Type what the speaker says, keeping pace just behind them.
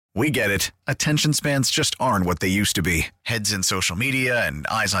We get it. Attention spans just aren't what they used to be. Heads in social media and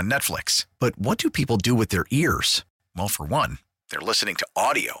eyes on Netflix. But what do people do with their ears? Well, for one, they're listening to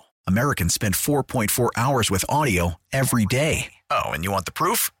audio. Americans spend 4.4 hours with audio every day. Oh, and you want the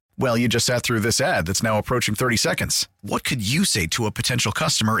proof? Well, you just sat through this ad that's now approaching 30 seconds. What could you say to a potential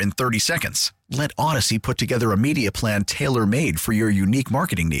customer in 30 seconds? Let Odyssey put together a media plan tailor-made for your unique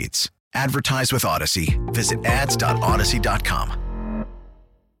marketing needs. Advertise with Odyssey. Visit ads.odyssey.com.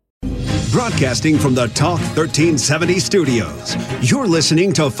 Broadcasting from the Talk 1370 studios, you're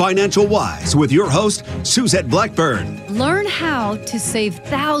listening to Financial Wise with your host, Suzette Blackburn. Learn how to save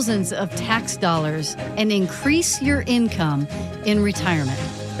thousands of tax dollars and increase your income in retirement.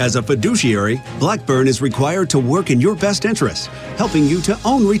 As a fiduciary, Blackburn is required to work in your best interest, helping you to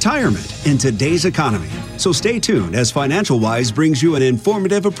own retirement in today's economy. So stay tuned as Financial Wise brings you an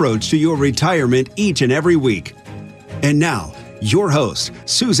informative approach to your retirement each and every week. And now, your host,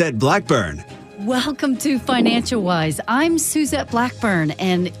 Suzette Blackburn. Welcome to Financial Wise. I'm Suzette Blackburn,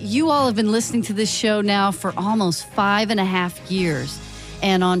 and you all have been listening to this show now for almost 5.5 years.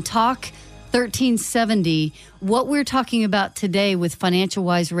 And on Talk 1370, what we're talking about today with Financial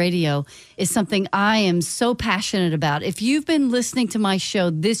Wise Radio is something I am so passionate about. If you've been listening to my show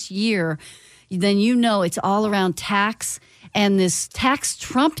this year, then you know it's all around tax, and this tax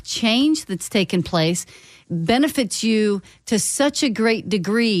Trump change that's taken place benefits you to such a great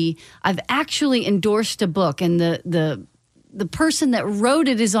degree. I've actually endorsed a book, and the person that wrote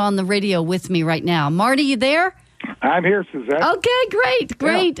it is on the radio with me right now. Marty, you there? I'm here, Suzette. Okay,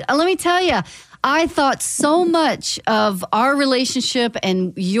 great. Yeah. Let me tell you, I thought so much of our relationship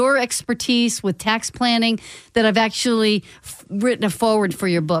and your expertise with tax planning that I've actually written a forward for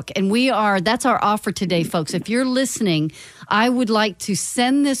your book. And that's our offer today, folks. If you're listening, I would like to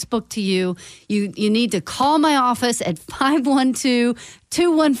send this book to you. You need to call my office at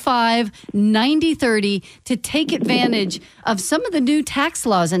 512-215-9030 to take advantage of some of the new tax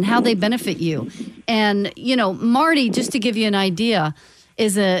laws and how they benefit you. And, Marty, just to give you an idea,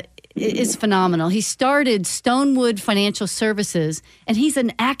 is phenomenal. He started Stonewood Financial Services, and he's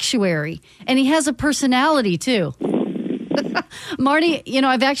an actuary, and he has a personality too. Marty,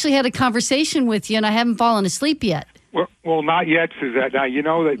 I've actually had a conversation with you, and I haven't fallen asleep yet. Well, not yet, Suzette.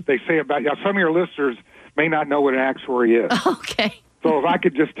 Now, that they say about some of your listeners may not know what an actuary is. Okay. So if I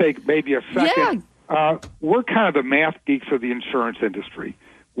could just take maybe a second. Yeah. We're kind of the math geeks of the insurance industry.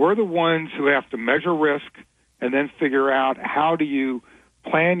 We're the ones who have to measure risk and then figure out how do you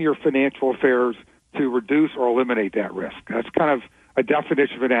plan your financial affairs to reduce or eliminate that risk. That's kind of a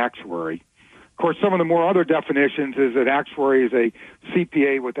definition of an actuary. Of course, some of the more other definitions is that actuary is a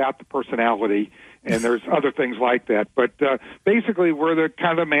CPA without the personality, and there's other things like that. But basically, we're the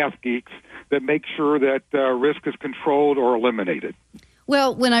kind of math geeks that make sure that risk is controlled or eliminated.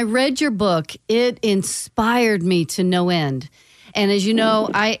 Well, when I read your book, it inspired me to no end. And as you know,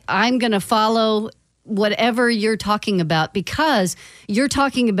 I'm going to follow whatever you're talking about, because you're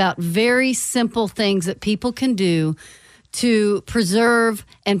talking about very simple things that people can do to preserve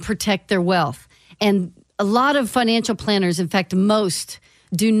and protect their wealth. And a lot of financial planners, in fact, most,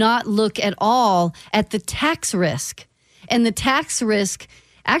 do not look at all at the tax risk. And the tax risk,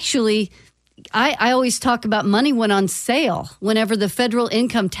 actually, I always talk about money went on sale whenever the federal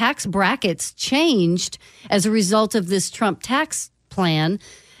income tax brackets changed as a result of this Trump tax plan.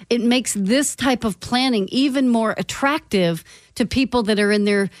 It makes this type of planning even more attractive to people that are in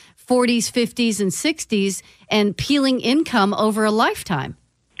their 40s, 50s, and 60s and peeling income over a lifetime.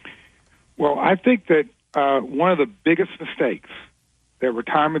 Well, I think that one of the biggest mistakes that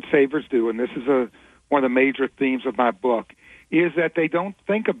retirement savers do, and this is one of the major themes of my book, is that they don't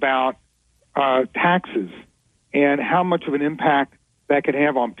think about taxes and how much of an impact that can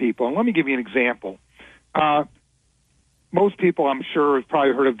have on people. And let me give you an example. Most people, I'm sure, have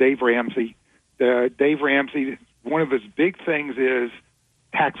probably heard of Dave Ramsey. Dave Ramsey, one of his big things is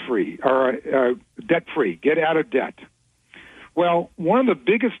tax-free or debt-free, get out of debt. Well, one of the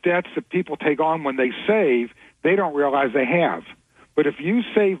biggest debts that people take on when they save, they don't realize they have. But if you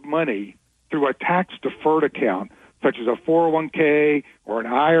save money through a tax-deferred account, such as a 401k or an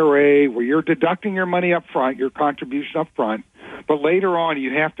IRA, where you're deducting your money up front, your contribution up front, but later on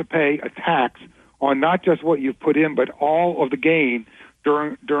you have to pay a tax on not just what you've put in, but all of the gain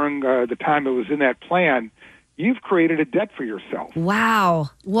during the time it was in that plan, you've created a debt for yourself.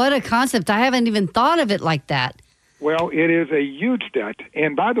 Wow. What a concept. I haven't even thought of it like that. Well, it is a huge debt.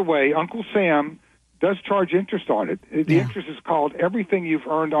 And by the way, Uncle Sam does charge interest on it. The interest is called everything you've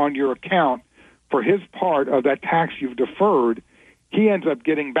earned on your account for his part of that tax you've deferred. He ends up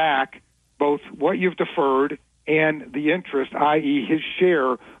getting back both what you've deferred and the interest, i.e. his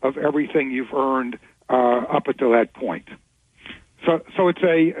share of everything you've earned up until that point. So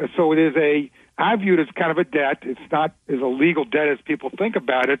it is a, I view it as kind of a debt. It's not as a legal debt as people think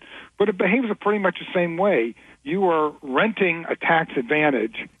about it, but it behaves pretty much the same way. You are renting a tax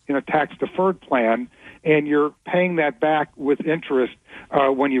advantage in a tax-deferred plan, and you're paying that back with interest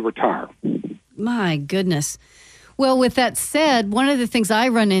when you retire. My goodness. Well, with that said, one of the things I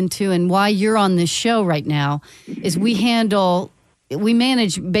run into and why you're on this show right now is we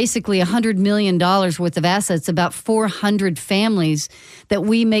manage basically $100 million worth of assets, about 400 families that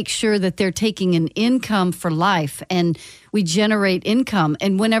we make sure that they're taking an income for life, and we generate income.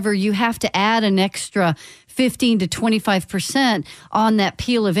 And whenever you have to add an extra 15 to 25% on that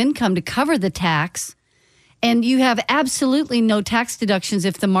pile of income to cover the tax, and you have absolutely no tax deductions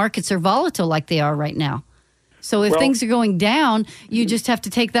if the markets are volatile like they are right now. So if things are going down, you just have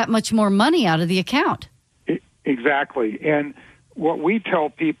to take that much more money out of the account. Exactly. And what we tell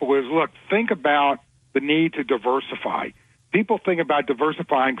people is, look, think about the need to diversify. People think about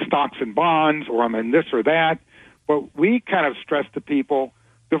diversifying stocks and bonds, or I'm in this or that, but we kind of stress to people,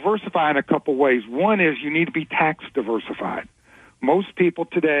 diversify in a couple ways. One is you need to be tax diversified. Most people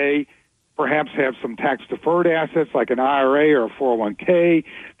today perhaps have some tax-deferred assets like an IRA or a 401k.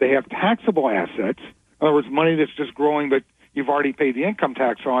 They have taxable assets. In other words, money that's just growing but you've already paid the income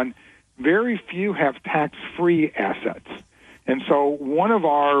tax on. Very few have tax-free assets. And so one of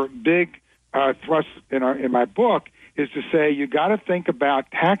our big thrusts in my book is to say you got to think about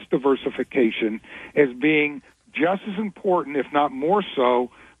tax diversification as being just as important, if not more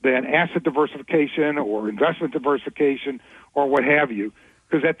so, than asset diversification or investment diversification or what have you.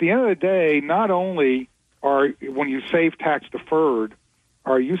 Because at the end of the day, not only when you save tax-deferred,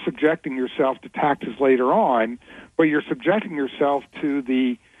 are you subjecting yourself to taxes later on, but you're subjecting yourself to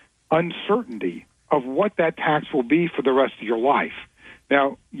the uncertainty of what that tax will be for the rest of your life.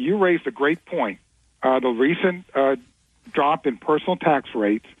 Now, you raised a great point. The recent drop in personal tax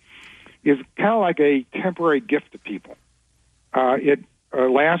rates is kind of like a temporary gift to people. It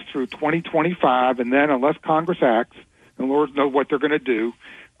lasts through 2025, and then unless Congress acts, and Lord knows what they're going to do,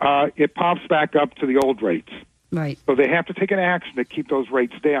 it pops back up to the old rates. Right. So they have to take an action to keep those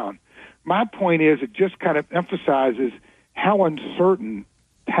rates down. My point is it just kind of emphasizes how uncertain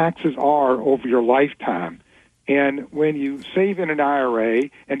taxes are over your lifetime. And when you save in an IRA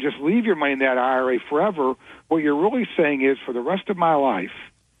and just leave your money in that IRA forever, what you're really saying is for the rest of my life,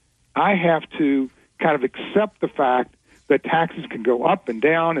 I have to kind of accept the fact that taxes can go up and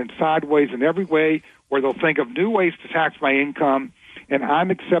down and sideways in every way, where they'll think of new ways to tax my income. And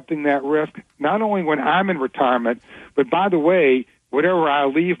I'm accepting that risk not only when I'm in retirement, but by the way, whatever I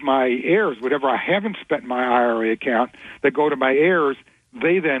leave my heirs, whatever I haven't spent in my IRA account that go to my heirs,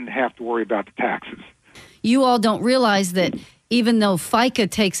 they then have to worry about the taxes. You all don't realize that even though FICA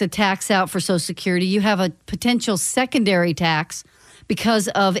takes a tax out for Social Security, you have a potential secondary tax because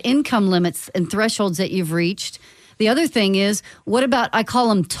of income limits and thresholds that you've reached. The other thing is, what about, I call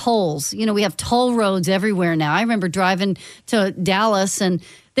them tolls. You know, we have toll roads everywhere now. I remember driving to Dallas and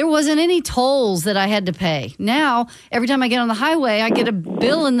there wasn't any tolls that I had to pay. Now, every time I get on the highway, I get a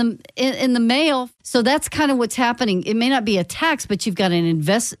bill in the mail. So that's kind of what's happening. It may not be a tax, but you've got an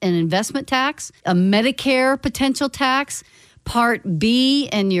investment tax, a Medicare potential tax, Part B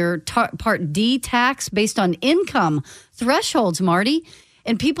and your Part D tax based on income thresholds, Marty.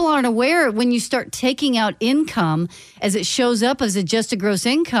 And people aren't aware when you start taking out income as it shows up as adjusted gross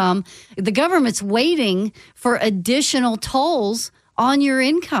income, the government's waiting for additional tolls on your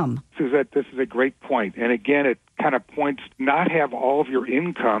income. This is a great point. And again, it kind of points not have all of your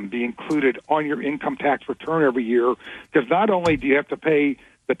income be included on your income tax return every year, because not only do you have to pay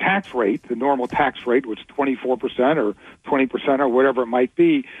the tax rate, the normal tax rate, which is 24% or 20% or whatever it might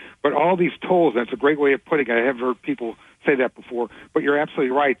be, but all these tolls, and it's a great way of putting it. I have heard people say that before, but you're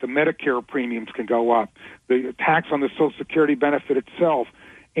absolutely right. The Medicare premiums can go up, the tax on the Social Security benefit itself.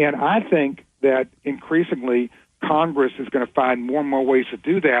 And I think that increasingly Congress is going to find more and more ways to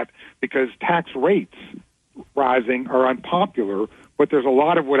do that, because tax rates rising are unpopular, but there's a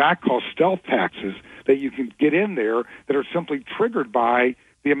lot of what I call stealth taxes that you can get in there that are simply triggered by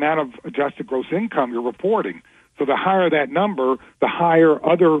the amount of adjusted gross income you're reporting. So the higher that number, the higher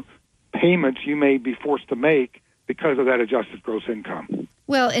other payments you may be forced to make because of that adjusted gross income.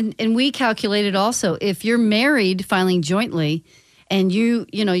 Well, and we calculated also, if you're married filing jointly and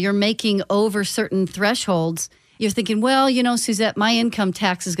you're making over certain thresholds, you're thinking, well, Suzette, my income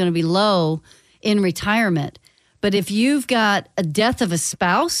tax is going to be low in retirement. But if you've got a death of a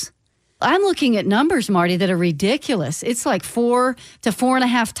spouse, I'm looking at numbers, Marty, that are ridiculous. It's like 4 to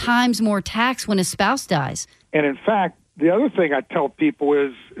 4.5 times more tax when a spouse dies. And in fact, the other thing I tell people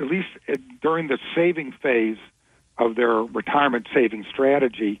is, at least during the saving phase of their retirement saving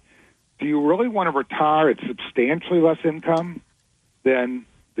strategy, do you really want to retire at substantially less income than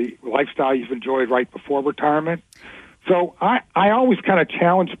the lifestyle you've enjoyed right before retirement? So I always kind of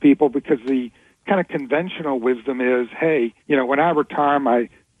challenge people, because the kind of conventional wisdom is, hey, when I retire, my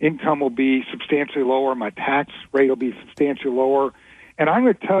income will be substantially lower, my tax rate will be substantially lower. And I'm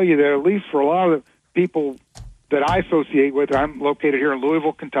going to tell you that at least for a lot of the people that I associate with, I'm located here in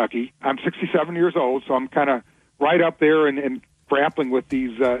Louisville, Kentucky. I'm 67 years old, so I'm kind of right up there and grappling with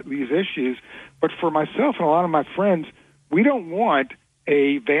these issues. But for myself and a lot of my friends, we don't want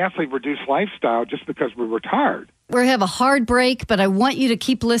a vastly reduced lifestyle just because we're retired. We're going to have a hard break, but I want you to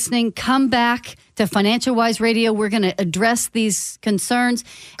keep listening. Come back to Financial Wise Radio. We're going to address these concerns.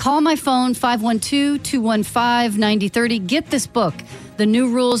 Call my phone, 512-215-9030. Get this book, The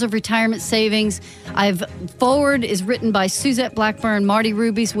New Rules of Retirement Savings. Forward is written by Suzette Blackburn. Marty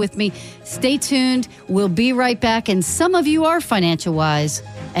Ruby's with me. Stay tuned. We'll be right back. And some of you are Financial Wise,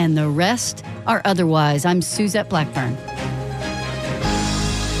 and the rest are otherwise. I'm Suzette Blackburn.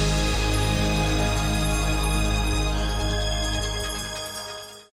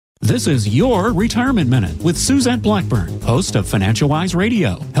 This is your Retirement Minute with Suzette Blackburn, host of Financial Wise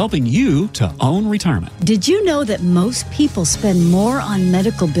Radio, helping you to own retirement. Did you know that most people spend more on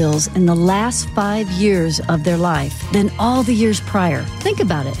medical bills in the last 5 years of their life than all the years prior? Think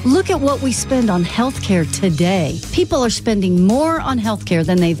about it. Look at what we spend on healthcare today. People are spending more on healthcare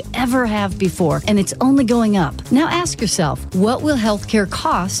than they've ever have before, and it's only going up. Now ask yourself, what will healthcare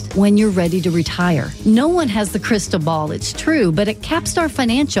cost when you're ready to retire? No one has the crystal ball, it's true, but at Capstar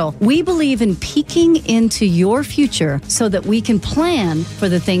Financial, we believe in peeking into your future so that we can plan for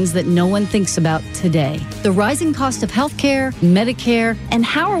the things that no one thinks about today. The rising cost of healthcare, Medicare, and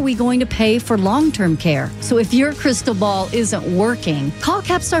how are we going to pay for long-term care? So if your crystal ball isn't working, call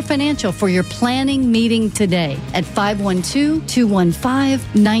Capstar Financial for your planning meeting today at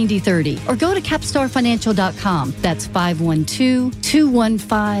 512-215-9030 or go to capstarfinancial.com. That's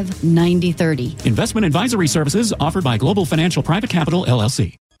 512-215-9030. Investment advisory services offered by Global Financial Private Capital,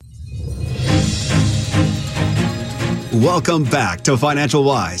 LLC. Welcome back to Financial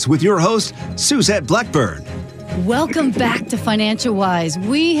Wise with your host, Suzette Blackburn. Welcome back to Financial Wise.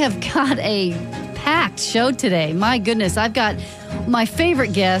 We have got a packed show today. My goodness, I've got my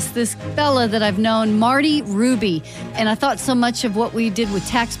favorite guest, this fella that I've known, Marty Ruby. And I thought so much of what we did with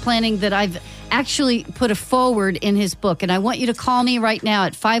tax planning that I've actually put a forward in his book. And I want you to call me right now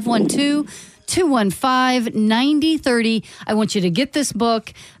at 512-215-9030. I want you to get this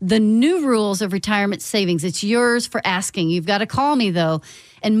book, The New Rules of Retirement Savings. It's yours for asking. You've got to call me, though.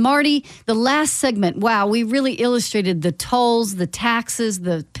 And Marty, the last segment, wow, we really illustrated the tolls, the taxes,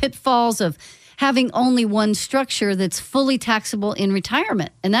 the pitfalls of having only one structure that's fully taxable in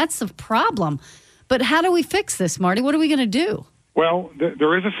retirement. And that's the problem. But how do we fix this, Marty? What are we going to do? Well,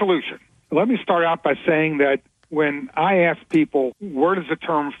 there is a solution. Let me start out by saying that when I ask people, where does the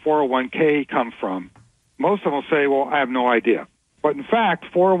term 401k come from? Most of them will say, well, I have no idea. But in fact,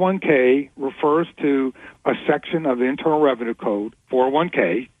 401k refers to a section of the Internal Revenue Code,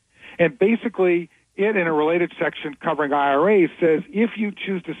 401k, and basically it, in a related section covering IRAs, says if you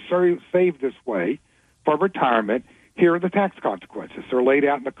choose to save this way for retirement, here are the tax consequences. They're laid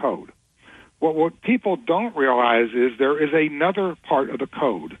out in the code. Well, what people don't realize is there is another part of the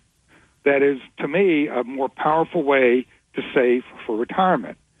code that is, to me, a more powerful way to save for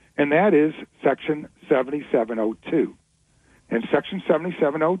retirement, and that is Section 7702. And Section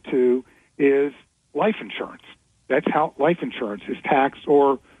 7702 is life insurance. That's how life insurance is taxed,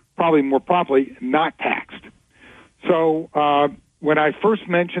 or probably more properly, not taxed. So when I first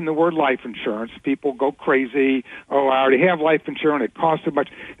mention the word life insurance, people go crazy. Oh, I already have life insurance. It costs so much.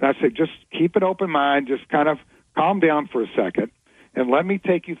 And I say, just keep an open mind. Just kind of calm down for a second, and let me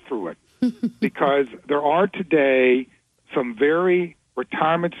take you through it. Because there are today some very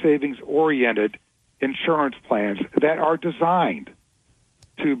retirement savings-oriented insurance plans that are designed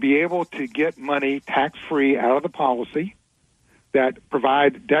to be able to get money tax-free out of the policy, that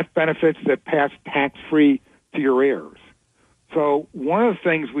provide death benefits that pass tax-free to your heirs. So one of the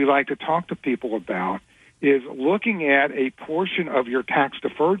things we like to talk to people about is looking at a portion of your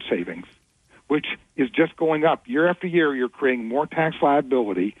tax-deferred savings, which is just going up. Year after year, you're creating more tax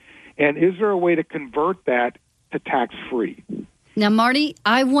liability. And is there a way to convert that to tax-free? Now, Marty,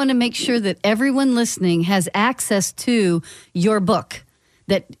 I want to make sure that everyone listening has access to your book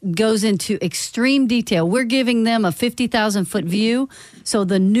that goes into extreme detail. We're giving them a 50,000-foot view. So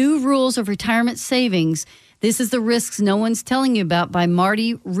the New Rules of Retirement Savings, This is the risks no one's telling you about by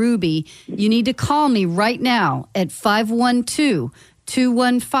Marty Ruby. You need to call me right now at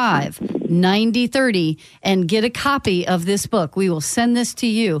 512-215-9030 and get a copy of this book. We will send this to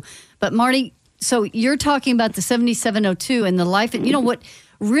you. But Marty, so you're talking about the 7702 and the life. You know what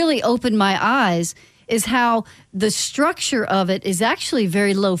really opened my eyes is how the structure of it is actually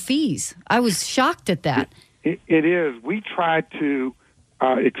very low fees. I was shocked at that. It is. We try to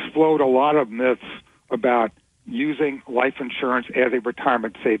explode a lot of myths about using life insurance as a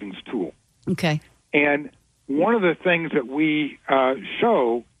retirement savings tool. Okay. And one of the things that we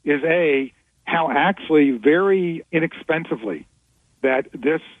show is, how actually very inexpensively that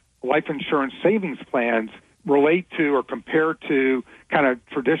this life insurance savings plans relate to or compare to kind of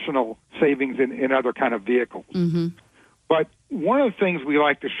traditional savings in other kind of vehicles. Mm-hmm. But one of the things we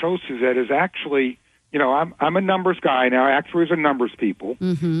like to show, Suzette, is actually, I'm a numbers guy now. Actuaries are numbers people.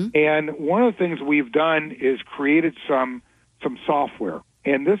 Mm-hmm. And one of the things we've done is created some software.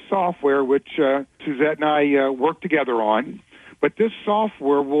 And this software, which Suzette and I work together on, but this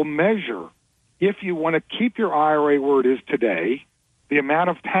software will measure, if you want to keep your IRA where it is today, the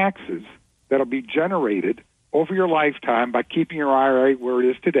amount of taxes that'll be generated over your lifetime by keeping your IRA where it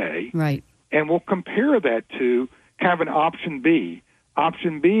is today. Right. And we'll compare that to kind of an option B.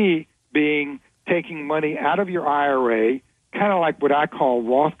 Option B being taking money out of your IRA, kind of like what I call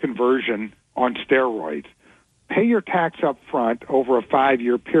Roth conversion on steroids. Pay your tax up front over a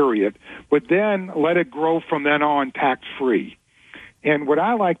 5-year period, but then let it grow from then on tax-free. And what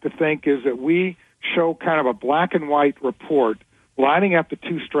I like to think is that we show kind of a black and white report lining up the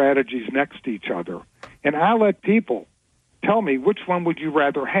two strategies next to each other. And I let people tell me, which one would you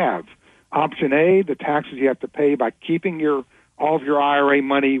rather have? Option A, the taxes you have to pay by keeping all of your IRA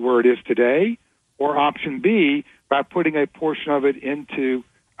money where it is today, or option B, by putting a portion of it into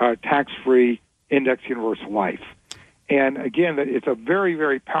tax-free index universal life. And again, it's a very,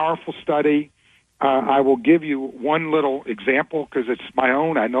 very powerful study. I will give you one little example because it's my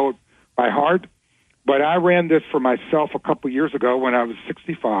own. I know it by heart. But I ran this for myself a couple years ago when I was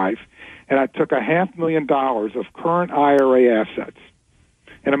 65, and I took $500,000 of current IRA assets.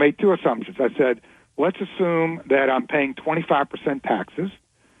 And I made two assumptions. I said, let's assume that I'm paying 25% taxes,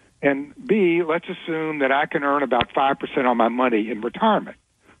 and B, let's assume that I can earn about 5% on my money in retirement.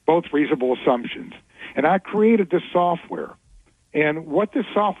 Both reasonable assumptions. And I created this software. And what this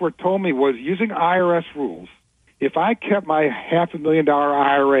software told me was, using IRS rules, if I kept my $500,000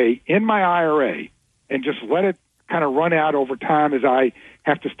 IRA in my IRA and just let it kind of run out over time as I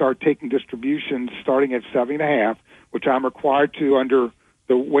have to start taking distributions starting at 7.5, which I'm required to under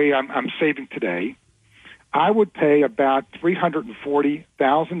the way I'm saving today, I would pay about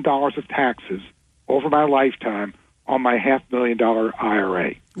 $340,000 of taxes over my lifetime on my $500,000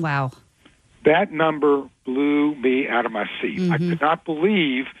 IRA. Wow. That number blew me out of my seat. Mm-hmm. I could not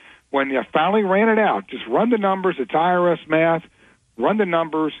believe when I finally ran it out. Just run the numbers. It's IRS math. Run the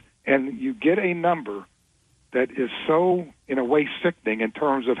numbers, and you get a number that is so, in a way, sickening in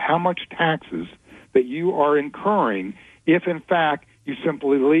terms of how much taxes that you are incurring if, in fact, you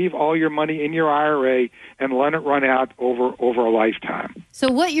simply leave all your money in your IRA and let it run out over a lifetime.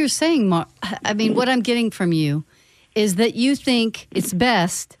 So what you're saying, what I'm getting from you is that you think it's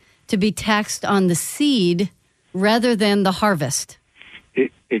best to be taxed on the seed rather than the harvest.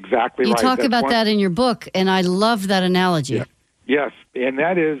 Exactly right. You talk about that in your book, and I love that analogy. Yeah. Yes, and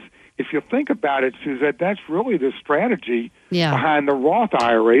that is, if you think about it, Suzette, that's really the strategy behind the Roth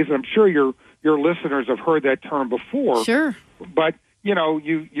IRAs. I'm sure your listeners have heard that term before. Sure. But,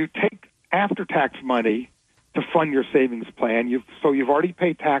 you take after-tax money to fund your savings plan. You've already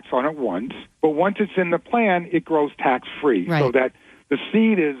paid tax on it once, but once it's in the plan, it grows tax-free. Right. So that the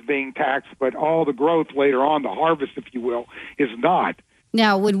seed is being taxed, but all the growth later on, the harvest, if you will, is not.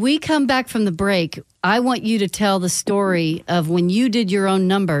 Now, when we come back from the break, I want you to tell the story of when you did your own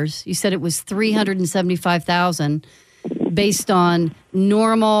numbers. You said it was $375,000 based on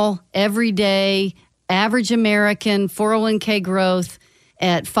normal, everyday, average American 401k growth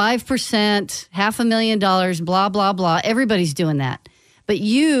at 5%, $500,000, blah, blah, blah. Everybody's doing that. But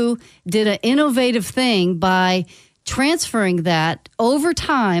you did an innovative thing by transferring that over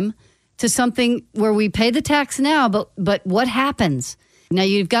time to something where we pay the tax now, but what happens? Now,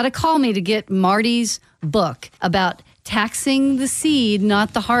 you've got to call me to get Marty's book about taxing the seed,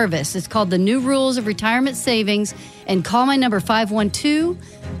 not the harvest. It's called The New Rules of Retirement Savings. And call my number,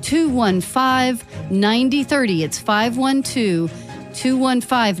 512-215-9030. It's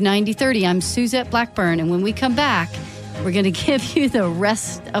 512-215-9030. I'm Suzette Blackburn. And when we come back, we're going to give you the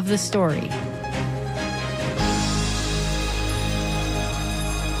rest of the story.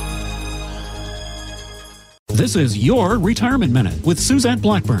 This is Your Retirement Minute with Suzette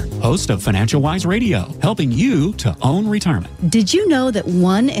Blackburn, host of Financial Wise Radio, helping you to own retirement. Did you know that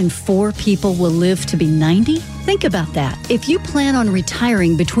 1 in 4 people will live to be 90? Think about that. If you plan on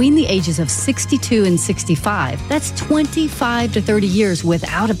retiring between the ages of 62 and 65, that's 25 to 30 years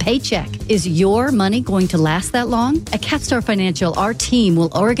without a paycheck. Is your money going to last that long? At Capstar Financial, our team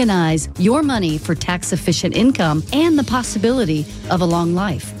will organize your money for tax-efficient income and the possibility of a long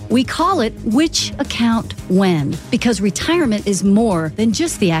life. We call it Which Account When, because retirement is more than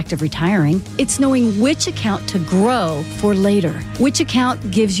just the act of retiring. It's knowing which account to grow for later, which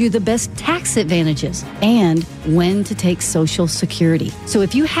account gives you the best tax advantages, and when to take Social Security. So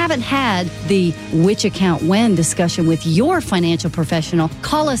if you haven't had the Which Account When discussion with your financial professional,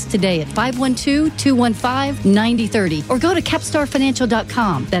 call us today at 512-215-9030 or go to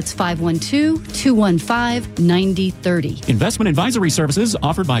capstarfinancial.com. That's 512-215-9030. Investment advisory services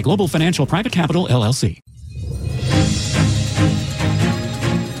offered by Global Financial Private Capital, LLC.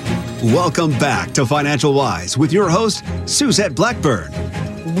 Welcome back to Financial Wise with your host, Suzette Blackburn.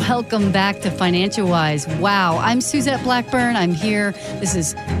 Welcome back to Financial Wise. Wow, I'm Suzette Blackburn. I'm here. This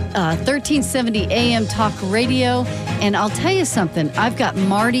is 1370 AM Talk Radio. And I'll tell you something. I've got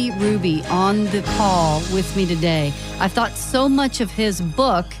Marty Ruby on the call with me today. I thought so much of his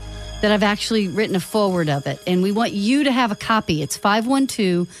book that I've actually written a foreword of it. And we want you to have a copy. It's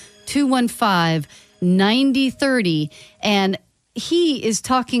 512-215-9030. And he is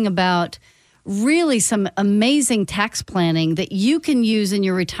talking about really some amazing tax planning that you can use in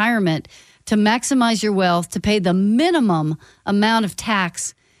your retirement to maximize your wealth, to pay the minimum amount of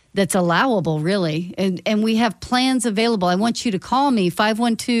tax that's allowable, really. And we have plans available. I want you to call me,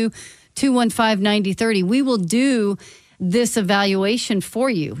 512-215-9030. We will do this evaluation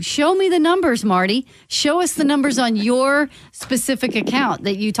for you. Show me the numbers, Marty. Show us the numbers on your specific account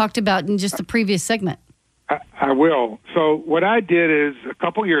that you talked about in just the previous segment. I will. So what I did is a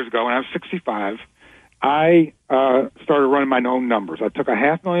couple years ago, when I was 65, I started running my own numbers. I took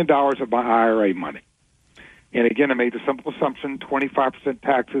 $500,000 of my IRA money. And again, I made the simple assumption, 25%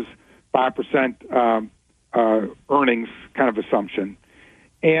 taxes, 5% earnings kind of assumption.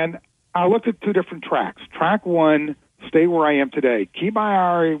 And I looked at 2 different tracks. Track 1, stay where I am today. Keep my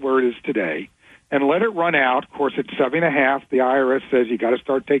IRA where it is today and let it run out. Of course, it's 7.5. The IRS says you got to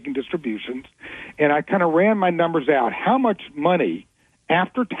start taking distributions. And I kind of ran my numbers out. How much money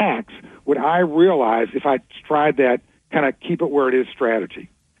after tax would I realize if I tried that kind of keep it where it is strategy?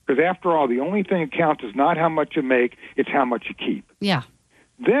 Because after all, the only thing that counts is not how much you make, it's how much you keep. Yeah.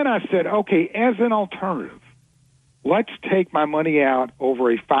 Then I said, okay, as an alternative, let's take my money out over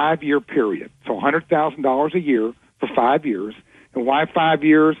a 5-year period. So $100,000 a year for 5 years. And why 5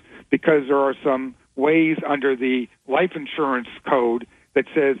 years? Because there are some ways under the life insurance code that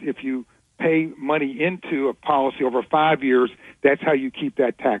says if you pay money into a policy over 5 years, that's how you keep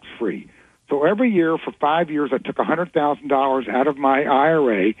that tax-free. So every year for 5 years, I took $100,000 out of my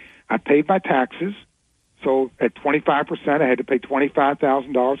IRA. I paid my taxes. So at 25%, I had to pay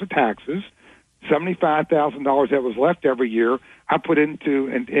 $25,000 of taxes. $75,000 that was left every year, I put into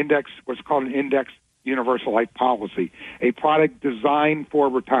an index, what's called an index universal life policy, a product designed for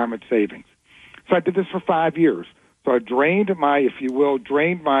retirement savings. So I did this for 5 years. So I drained my, if you will,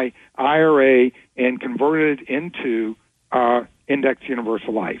 my IRA and converted it into index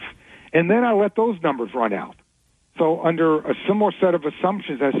universal life. And then I let those numbers run out. So under a similar set of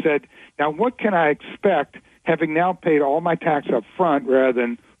assumptions, I said, now what can I expect, having now paid all my tax up front rather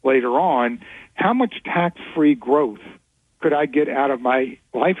than later on, how much tax-free growth could I get out of my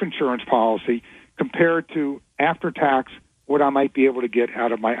life insurance policy compared to after tax what I might be able to get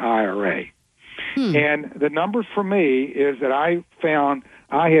out of my IRA? And the numbers for me is that I found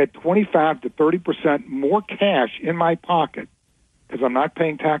I had 25 to 30% more cash in my pocket because I'm not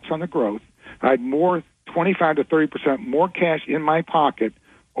paying tax on the growth. I had 25 to 30% more cash in my pocket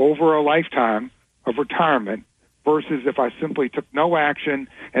over a lifetime of retirement versus if I simply took no action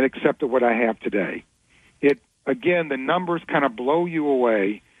and accepted what I have today. Again, the numbers kind of blow you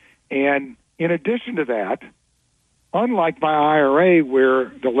away. And in addition to that, unlike my IRA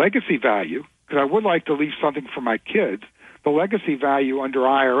where the legacy value, because I would like to leave something for my kids, the legacy value under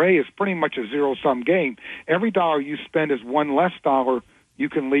IRA is pretty much a zero-sum game. Every dollar you spend is one less dollar you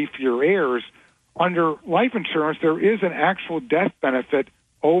can leave for your heirs. Under life insurance, there is an actual death benefit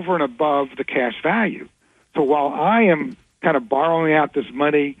over and above the cash value. So while I am kind of borrowing out this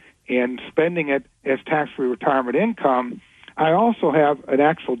money and spending it as tax-free retirement income, I also have an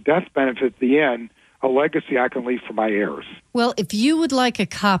actual death benefit at the end, a legacy I can leave for my heirs. Well, if you would like a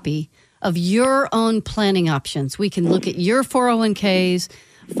copy of your own planning options, we can look at your 401ks,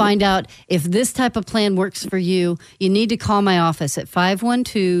 find out if this type of plan works for you, you need to call my office at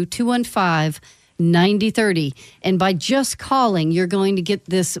 512-215-9030. And by just calling, you're going to get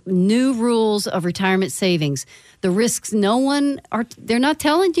this new rules of retirement savings. The risks they're not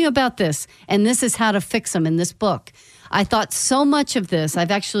telling you about this. And this is how to fix them in this book. I thought so much of this.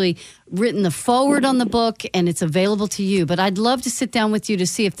 I've actually written the foreword on the book, and it's available to you. But I'd love to sit down with you to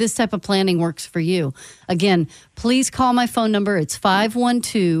see if this type of planning works for you. Again, please call my phone number. It's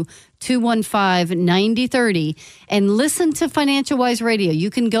 512-215-9030. And listen to Financial Wise Radio. You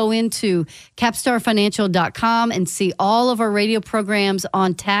can go into capstarfinancial.com and see all of our radio programs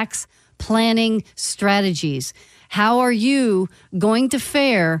on tax planning strategies. How are you going to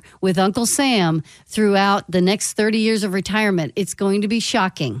fare with Uncle Sam throughout the next 30 years of retirement? It's going to be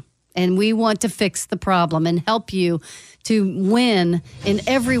shocking, and we want to fix the problem and help you to win in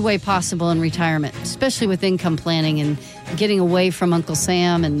every way possible in retirement, especially with income planning and getting away from Uncle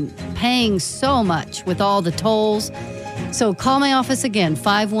Sam and paying so much with all the tolls. So call my office again,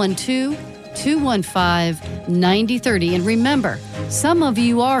 512-215-9030. And remember, some of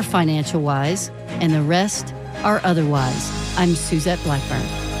you are financial wise and the rest are otherwise. I'm Suzette Blackburn.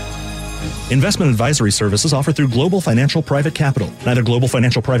 Investment advisory services offered through Global Financial Private Capital. Neither Global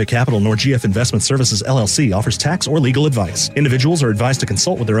Financial Private Capital nor GF Investment Services LLC offers tax or legal advice. Individuals are advised to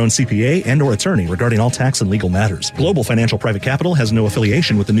consult with their own CPA and or attorney regarding all tax and legal matters. Global Financial Private Capital has no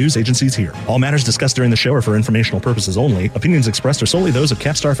affiliation with the news agencies here. All matters discussed during the show are for informational purposes only. Opinions expressed are solely those of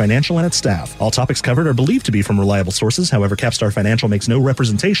Capstar Financial and its staff. All topics covered are believed to be from reliable sources. However, Capstar Financial makes no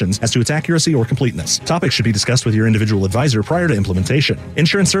representations as to its accuracy or completeness. Topics should be discussed with your individual advisor prior to implementation.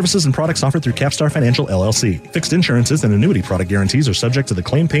 Insurance services and products offered through Capstar Financial LLC. Fixed insurances and annuity product guarantees are subject to the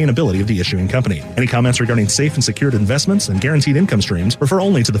claim-paying ability of the issuing company. Any comments regarding safe and secured investments and guaranteed income streams refer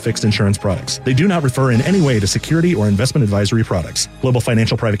only to the fixed insurance products. They do not refer in any way to security or investment advisory products. Global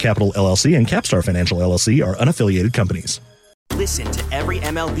Financial Private Capital LLC and Capstar Financial LLC are unaffiliated companies. Listen to every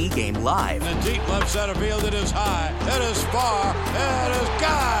MLB game live. In the deep left center field, it is high, it is far, it is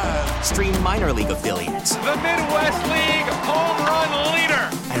gone. Stream minor league affiliates. The Midwest League home run leader.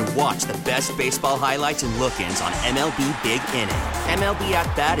 And watch the best baseball highlights and look-ins on MLB Big Inning. MLB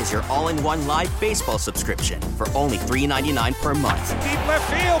At Bat is your all-in-one live baseball subscription for only $3.99 per month. Deep left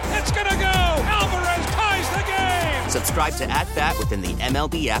field, it's gonna go. Alvarez ties the game. Subscribe to At Bat within the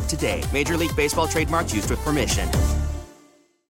MLB app today. Major League Baseball trademarks used with permission.